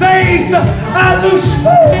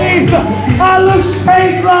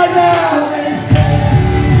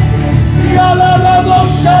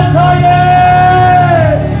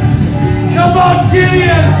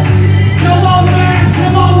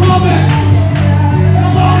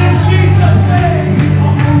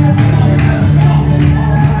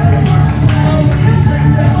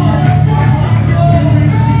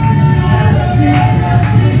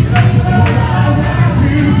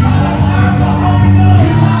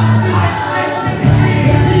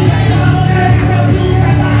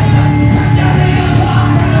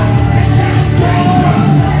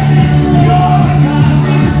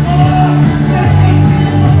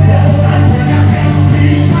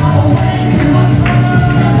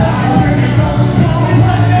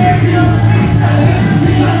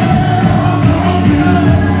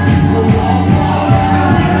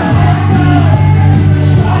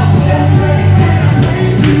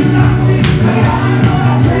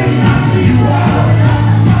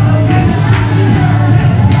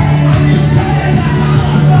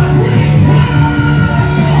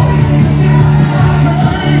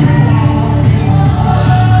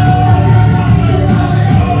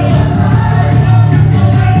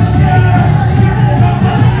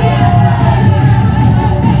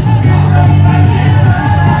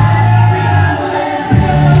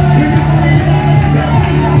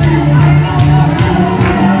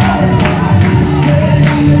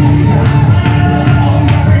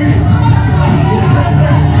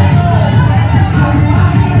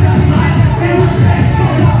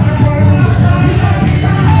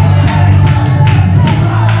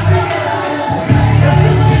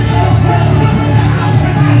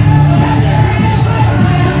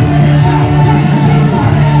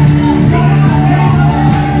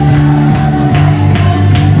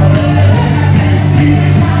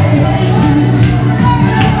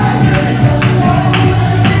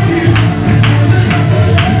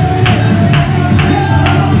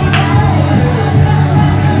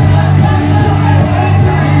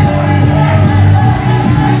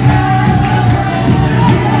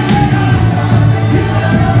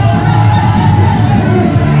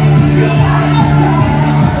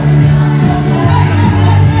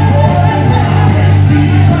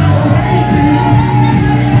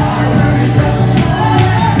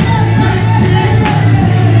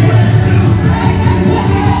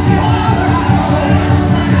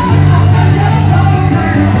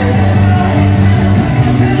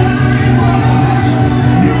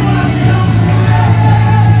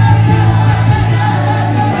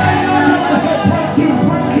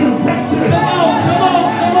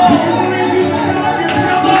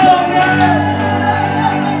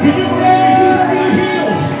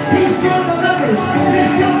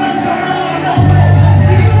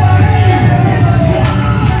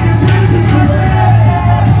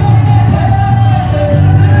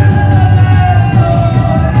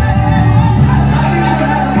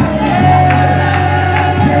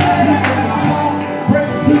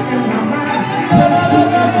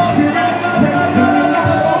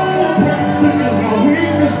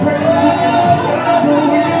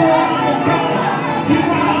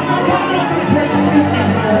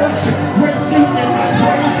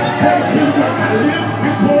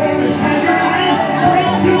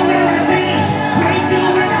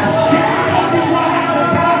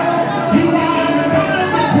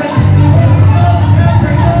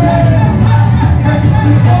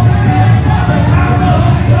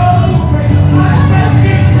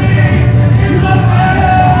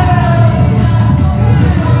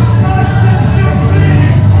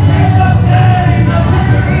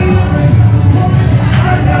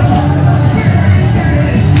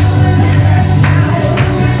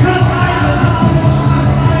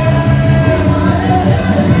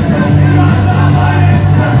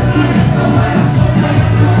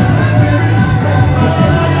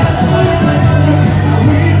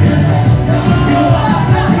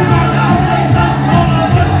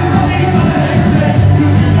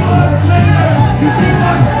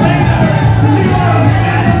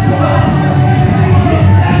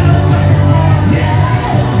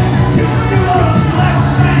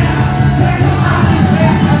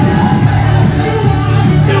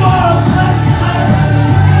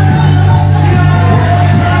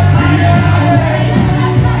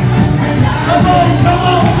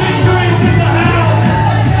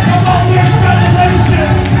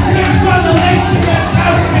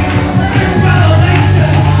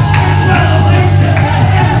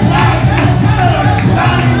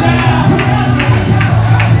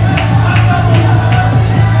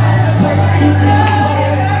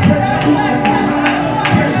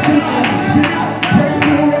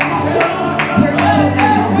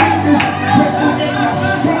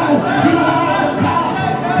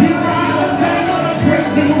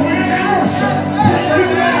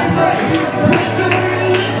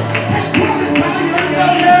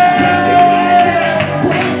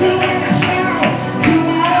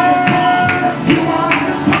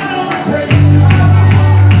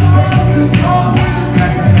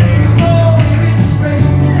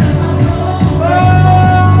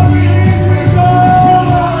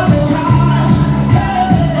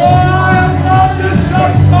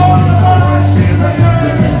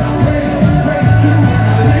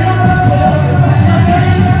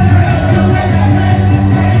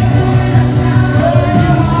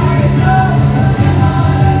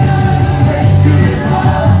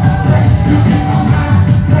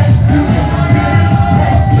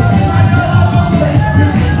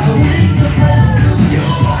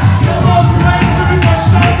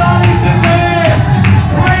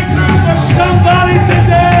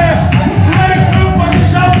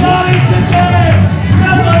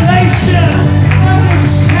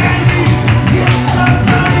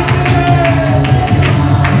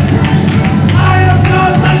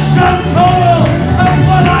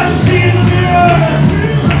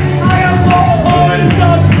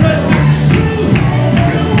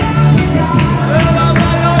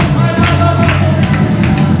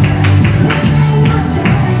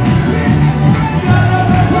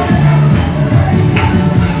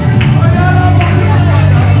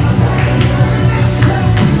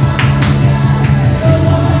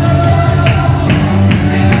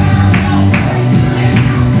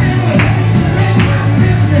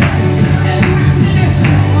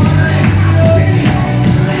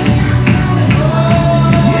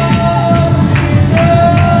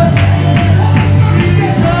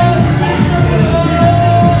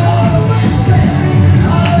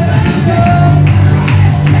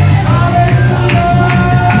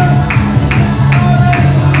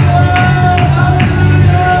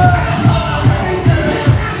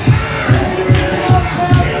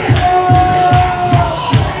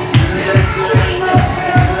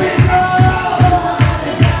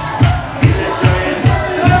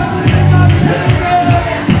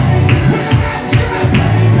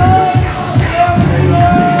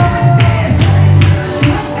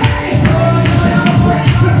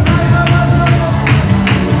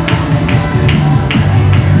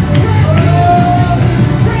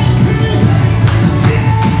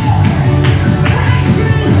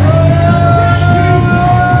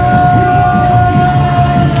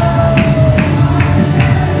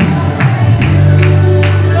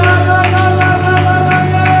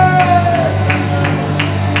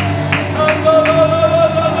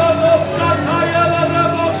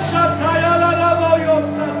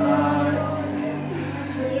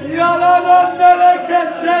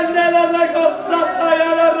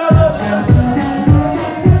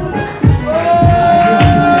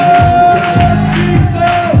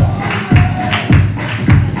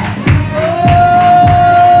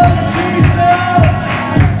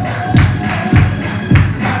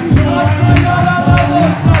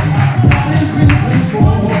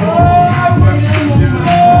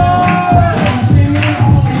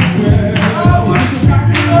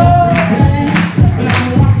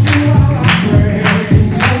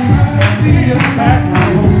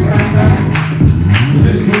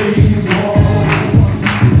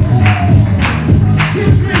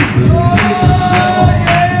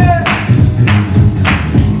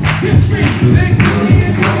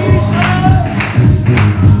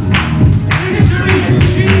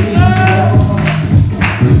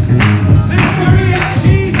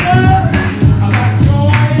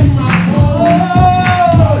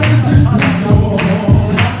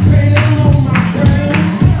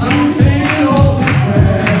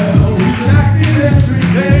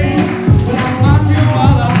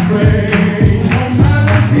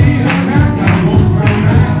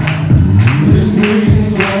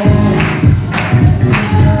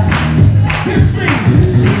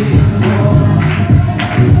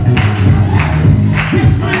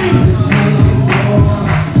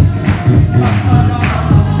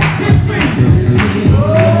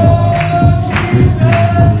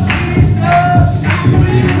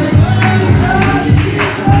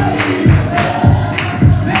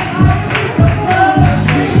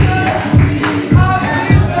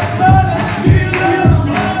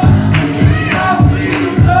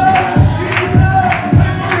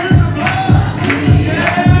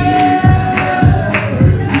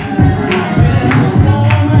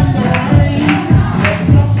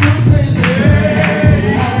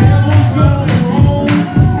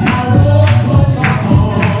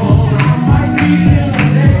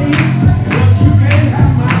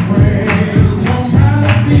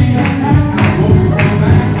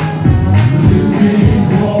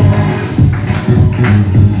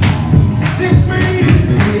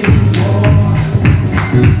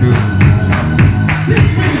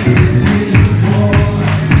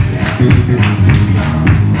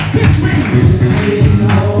 This week.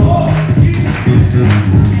 Oh,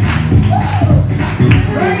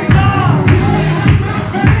 praise God. You can't have my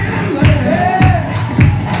family.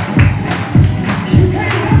 You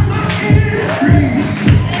can't have my increase.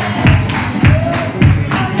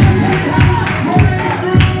 You can't have my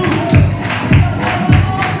breakthrough.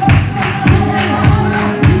 You can't have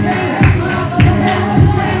my, you can't have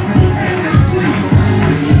my, you can't have me.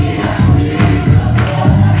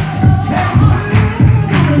 There's power in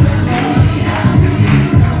the blood.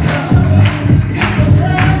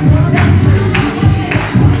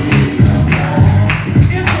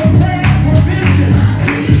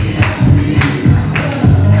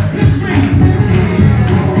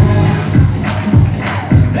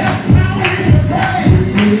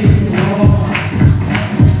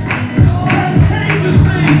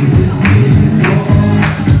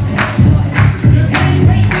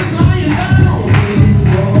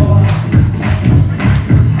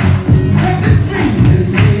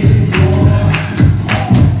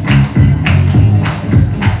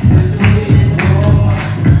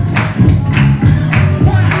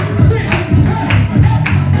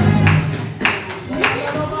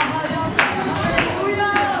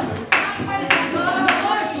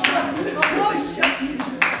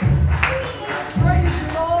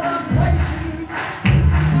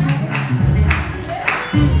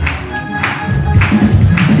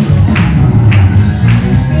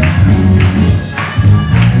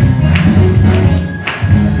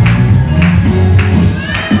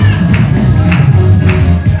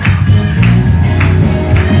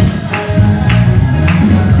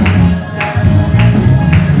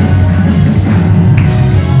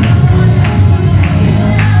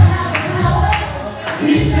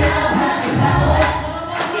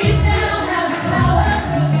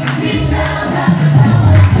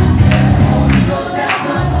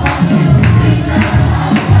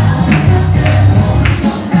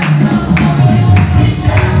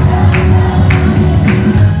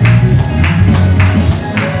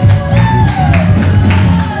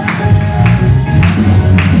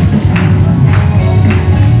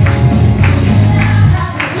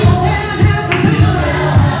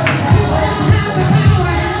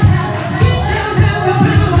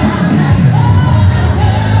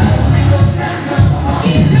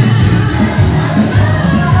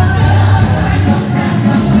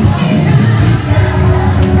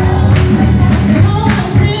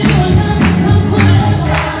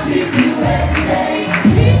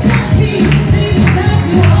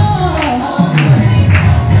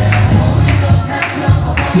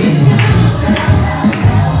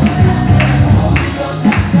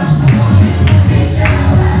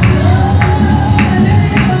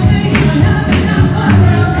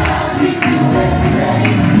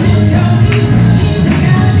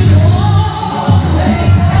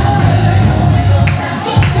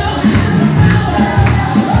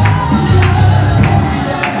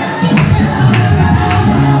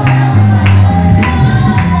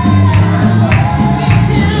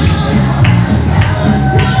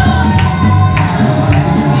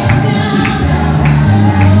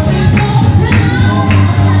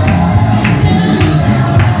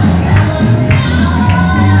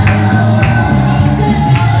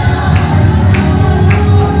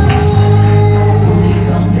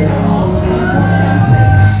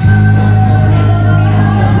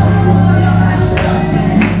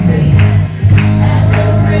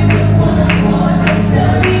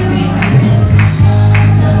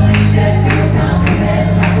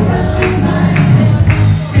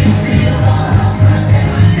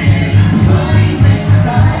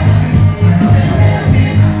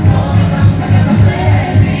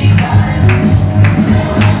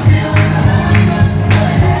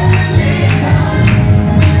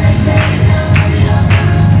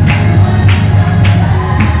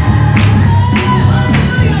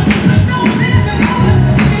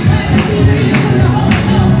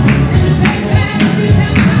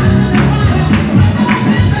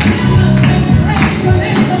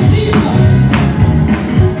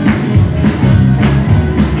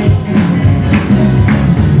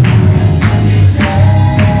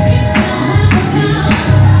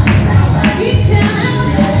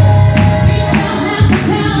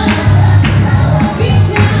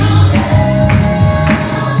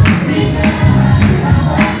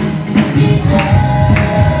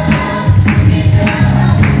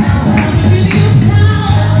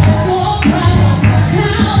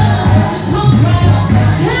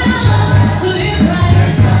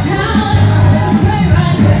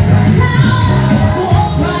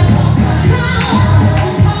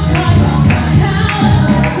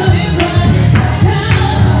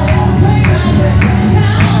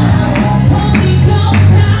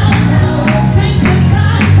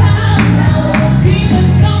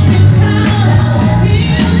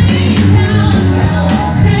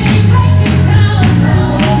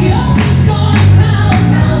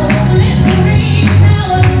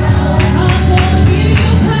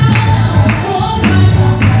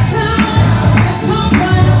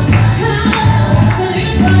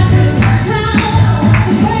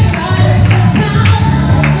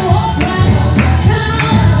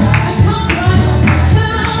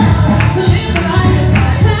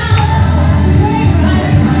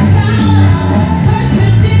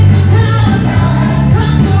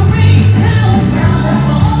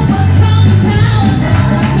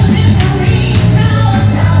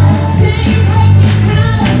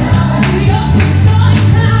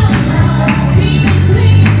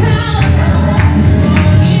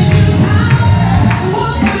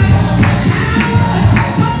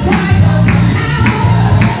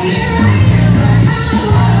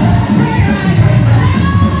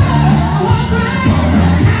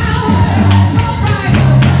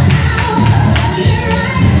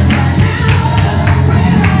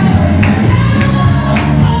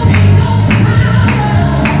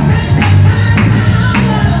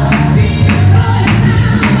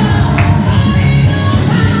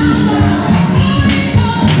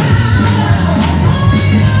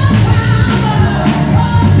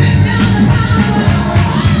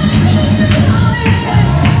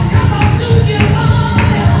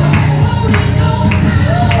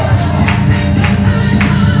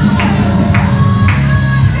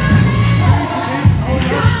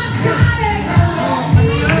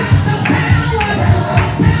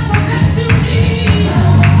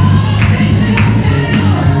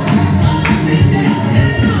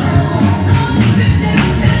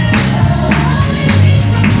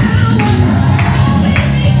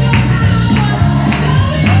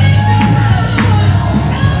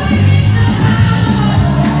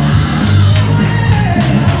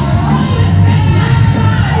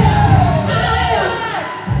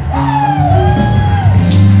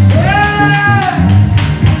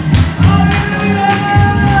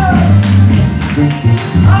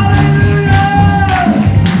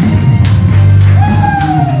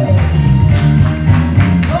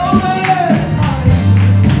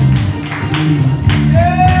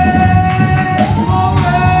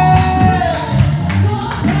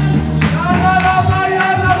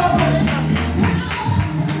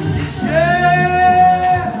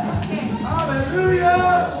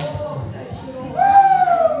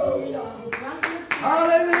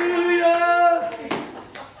 Hallelujah.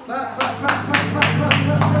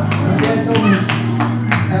 My dad told me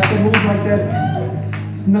after a move like that,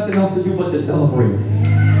 there's nothing else to do but to celebrate.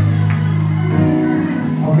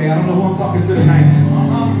 Okay, I don't know who I'm talking to tonight.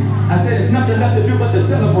 I said there's nothing left to do but to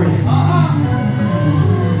celebrate.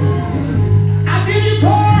 I give you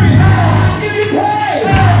glory. I give you praise.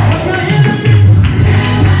 'Cause my enemy.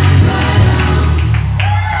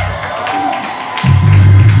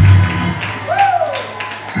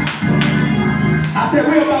 I said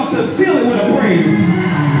we're about to seal it with a praise.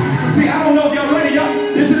 See, I don't know if y'all ready. Y'all,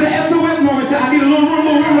 this is the SOS moment. I need a little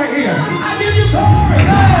room right here. I give you glory.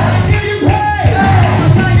 I give you praise.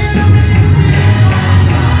 'Cause my enemy.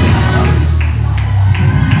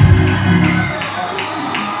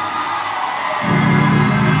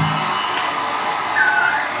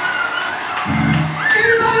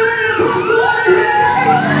 Anybody ready to bless the Lord in here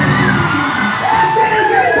tonight? I said,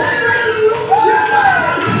 is anybody ready to lose your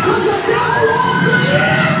mind? Because the devil lost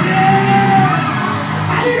again.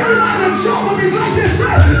 I need everybody to jump with me like this. Say,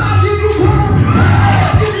 I give you glory.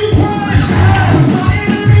 I give you praise. Because my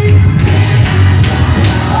enemy.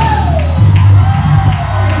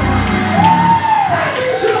 I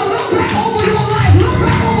need you to look back over your life. Look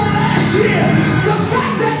back over last year. The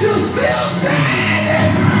fact that you're still standing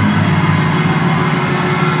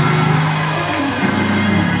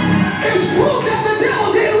is proof that the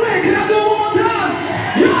devil didn't win. Can I do it one more time?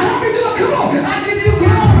 Y'all help me do it. Come on. I give you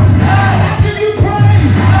glory. I give you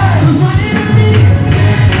praise. Because my enemy.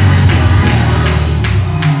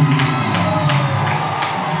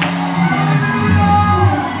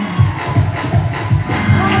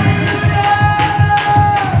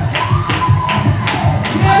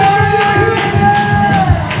 Are y'all ready over here?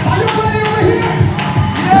 Are y'all ready over here?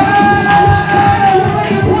 Come on, say that one time if you're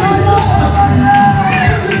ready to praise the Lord.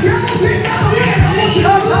 If the devil did not win, I want you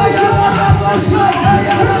to lose your mind on this song.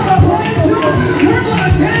 We're going to praise him. We're going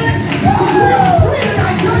to dance because we are free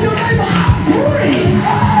tonight. Tell your neighbor, I'm free.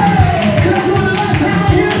 Can I do it the last time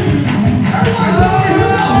right here? Everybody do it. Here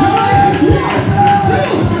we go. You ready?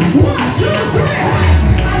 One, two, three.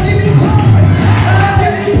 Hey, I give you glory. I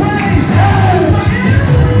give you praise. Because my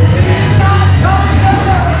enemy.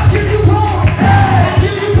 I give you glory. I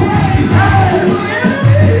give you praise. Because my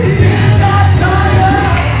enemy. I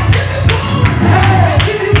give you glory. I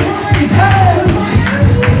give you praise. Because my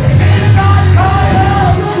enemy.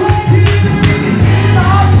 So glad the enemy.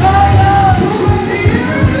 So glad the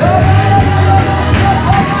enemy.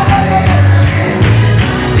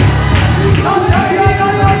 So glad the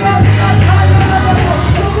enemy.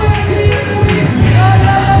 So glad the enemy.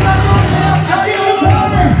 I give you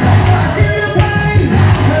glory. I give you praise.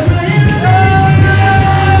 Because my enemy.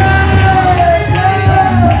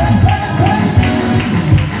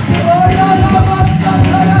 Everybody clap.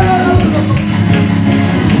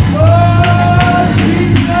 My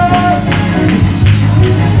name tag.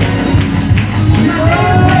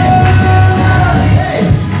 Hey,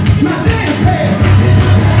 my name tag. My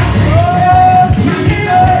name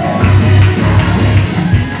tag.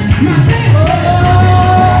 My name tag.